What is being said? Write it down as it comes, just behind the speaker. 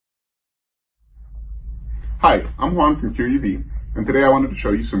Hi, I'm Juan from QUV, and today I wanted to show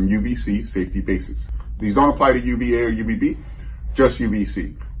you some UVC safety basics. These don't apply to UVA or UVB, just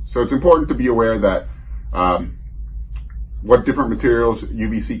UVC. So it's important to be aware that what different materials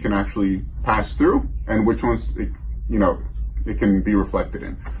UVC can actually pass through and which ones it can be reflected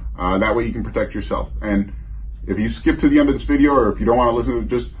in. That way you can protect yourself. And if you skip to the end of this video, or if you don't want to listen to it,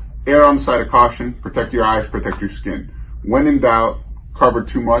 just err on the side of caution, protect your eyes, protect your skin. When in doubt, cover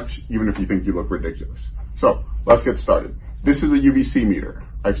too much, even if you think you look ridiculous. So let's get started. This is a UVC meter.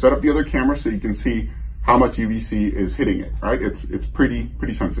 I've set up the other camera so you can see how much UVC is hitting it, right? It's pretty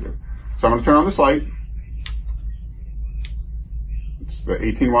sensitive. So I'm gonna turn on this light. It's the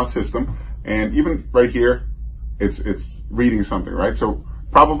 18-watt system. And even right here, it's reading something, right? So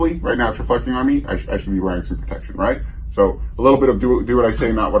probably right now it's reflecting on me. I should be wearing some protection, right? So a little bit of do what I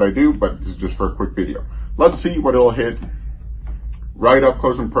say, not what I do, but this is just for a quick video. Let's see what it'll hit right up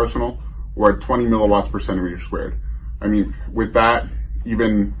close and personal. We're at 20 milliwatts per centimeter squared. I mean, with that,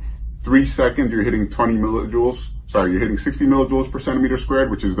 even 3 seconds, you're hitting 20 millijoules. Sorry, you're hitting 60 millijoules per centimeter squared,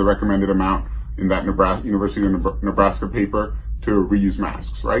 which is the recommended amount in that University of Nebraska paper to reuse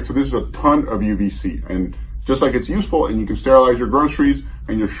masks, right? So this is a ton of UVC. And just like it's useful and you can sterilize your groceries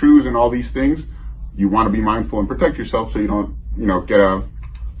and your shoes and all these things, you want to be mindful and protect yourself so you don't, get a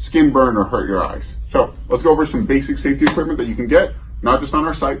skin burn or hurt your eyes. So let's go over some basic safety equipment that you can get, not just on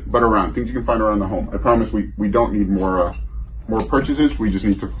our site, but around, things you can find around the home. I promise we don't need more purchases. We just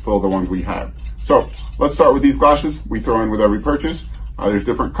need to fulfill the ones we have. So let's start with these glasses we throw in with every purchase. There's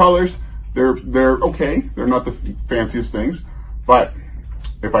different colors. They're okay. They're not the fanciest things, but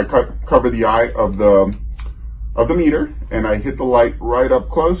if I cover the eye of the meter and I hit the light right up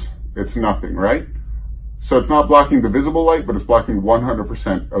close, it's nothing, right? So it's not blocking the visible light, but it's blocking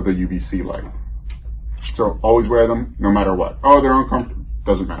 100% of the UVC light. So always wear them no matter what. Oh, they're uncomfortable.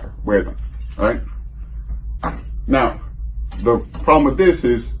 Doesn't matter. Wear them, all right? Now, the problem with this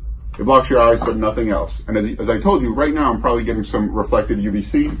is it blocks your eyes, but nothing else. And as I told you, right now I'm probably getting some reflected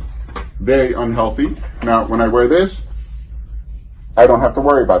UVC. Very unhealthy. Now, when I wear this, I don't have to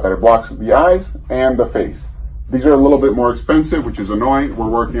worry about that. It blocks the eyes and the face. These are a little bit more expensive, which is annoying. We're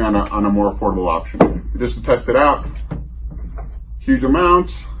working on a more affordable option. Just to test it out, huge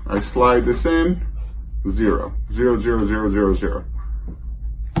amounts. I slide this in, 0, 0, 0, 0, 0, 0.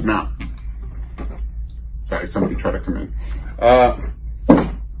 Now, sorry, somebody tried to come in.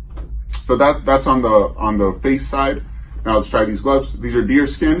 So that's on the face side. Now let's try these gloves. These are deer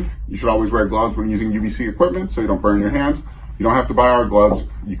skin. You should always wear gloves when using UVC equipment so you don't burn your hands. You don't have to buy our gloves.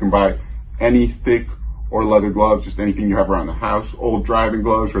 You can buy any thick or leather gloves, just anything you have around the house, old driving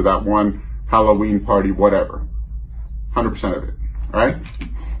gloves or that one Halloween party, whatever. 100% of it, all right?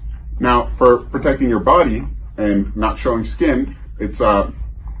 Now, for protecting your body and not showing skin, it's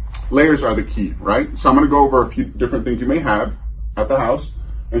layers are the key, right? So I'm gonna go over a few different things you may have at the house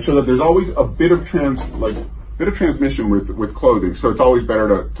and show that there's always a bit of transmission with clothing. So it's always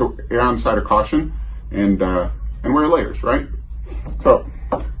better to err on the side of caution and wear layers, right? So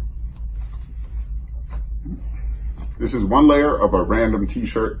this is one layer of a random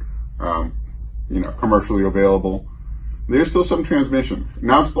t-shirt, commercially available. There's still some transmission.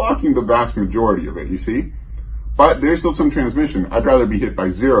 Now it's blocking the vast majority of it, you see? But there's still some transmission. I'd rather be hit by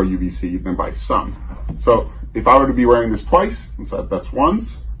 0 UVC than by some. So if I were to be wearing this twice, that's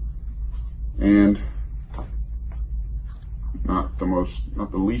once, and not the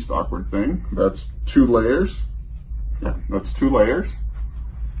least awkward thing, that's 2 layers. Yeah, that's 2 layers.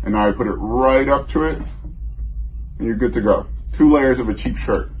 And now I put it right up to it, and you're good to go. 2 layers of a cheap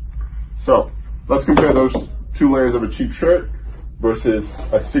shirt. So let's compare those 2 layers of a cheap shirt versus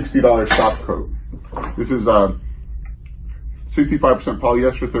a $60 top coat. This is 65%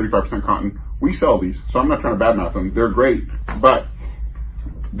 polyester, 35% cotton. We sell these, so I'm not trying to badmouth them. They're great, but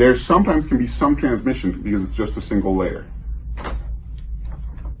there sometimes can be some transmission because it's just a single layer.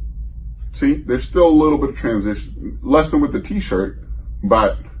 See, there's still a little bit of transition, less than with the t-shirt,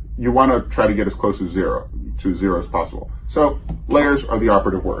 but you want to try to get as close to zero as possible. So layers are the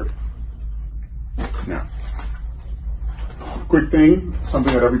operative word. Now, quick thing,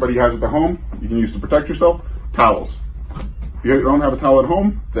 something that everybody has at the home, you can use to protect yourself, towels. If you don't have a towel at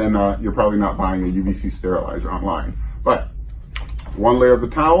home, then you're probably not buying a UVC sterilizer online. But 1 layer of the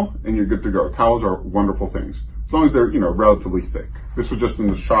towel and you're good to go. Towels are wonderful things, as long as they're, relatively thick. This was just in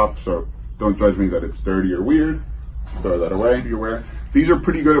the shop, so don't judge me that it's dirty or weird. Throw that away, be aware. These are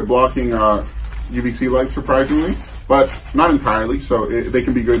pretty good at blocking UVC light, surprisingly, but not entirely. So they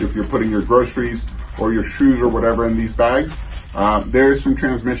can be good if you're putting your groceries or your shoes or whatever in these bags. There is some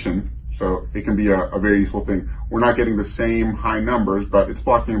transmission, so it can be a very useful thing. We're not getting the same high numbers, but it's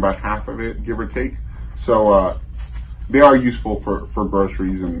blocking about half of it, give or take. So they are useful for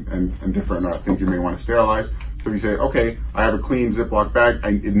groceries and different things you may want to sterilize. So if you say, okay, I have a clean Ziploc bag,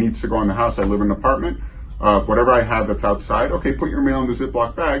 it needs to go in the house, I live in an apartment, whatever I have that's outside, okay, put your mail in the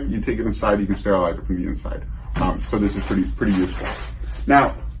Ziploc bag, you take it inside, you can sterilize it from the inside. So this is pretty useful.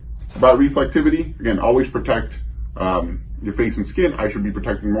 Now, about reflectivity, again, always protect your face and skin. I should be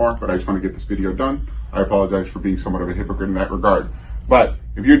protecting more, but I just want to get this video done. I apologize for being somewhat of a hypocrite in that regard. But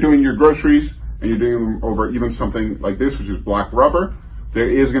if you're doing your groceries and you're doing them over even something like this, which is black rubber, there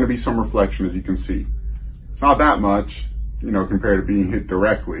is going to be some reflection, as you can see. It's not that much, compared to being hit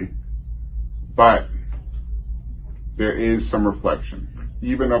directly, but there is some reflection.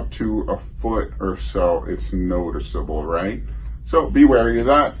 Even up to a foot or so, it's noticeable, right? So be wary of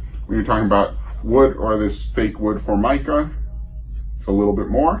that. When you're talking about wood or this fake wood Formica, it's a little bit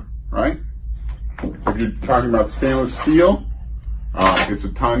more, right? If you're talking about stainless steel, it's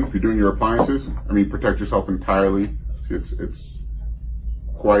a ton. If you're doing your appliances, protect yourself entirely. It's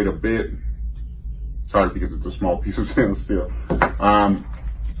quite a bit. Sorry, because it's a small piece of stainless steel. But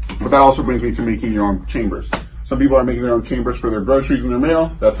that also brings me to making your own chambers. Some people are making their own chambers for their groceries and their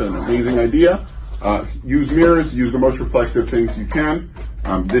mail. That's an amazing idea. Use mirrors, use the most reflective things you can.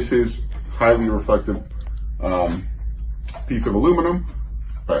 This is highly reflective piece of aluminum,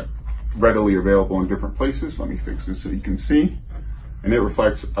 but readily available in different places. Let me fix this so you can see. And it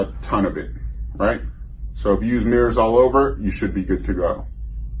reflects a ton of it, right? So if you use mirrors all over, you should be good to go.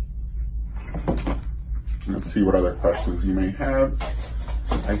 Let's see what other questions you may have.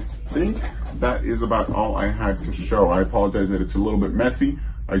 I think that is about all I had to show. I apologize that it's a little bit messy.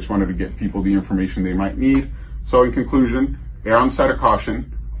 I just wanted to get people the information they might need. So in conclusion, err on the side of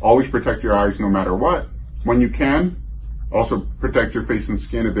caution. Always protect your eyes no matter what. When you can, also protect your face and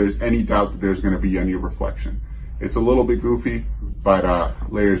skin if there's any doubt that there's going to be any reflection. It's a little bit goofy,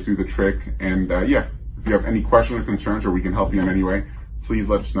 but layers do the trick. And yeah, if you have any questions or concerns or we can help you in any way, please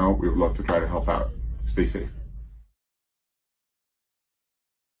let us know. We would love to try to help out. Stay safe.